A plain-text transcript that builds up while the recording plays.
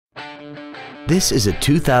This is a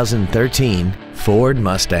 2013 Ford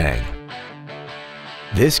Mustang.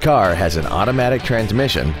 This car has an automatic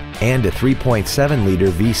transmission and a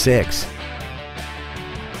 3.7-liter V6.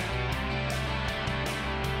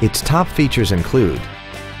 Its top features include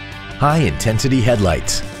high-intensity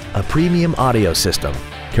headlights, a premium audio system,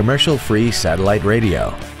 commercial-free satellite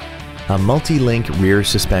radio, a multi-link rear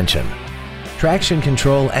suspension, traction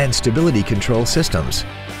control and stability control systems,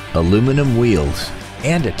 aluminum wheels,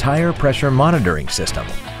 and a tire pressure monitoring system.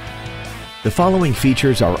 The following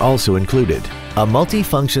features are also included: a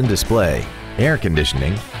multi-function display, air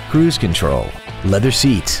conditioning, cruise control, leather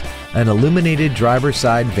seats, an illuminated driver's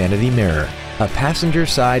side vanity mirror, a passenger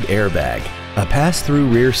side airbag, a pass-through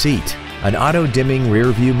rear seat, an auto-dimming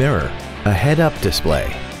rear view mirror, a head-up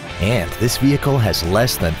display, and this vehicle has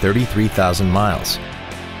less than 33,000 miles.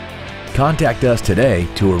 Contact us today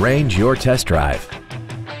to arrange your test drive.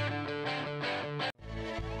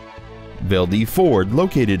 Velde Ford,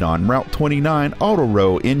 located on Route 29 Auto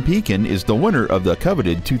Row in Pekin, is the winner of the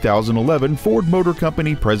coveted 2011 Ford Motor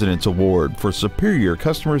Company President's Award for superior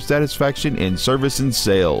customer satisfaction in service and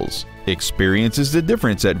sales. Experience is the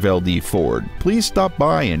difference at Velde Ford. Please stop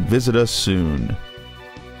by and visit us soon.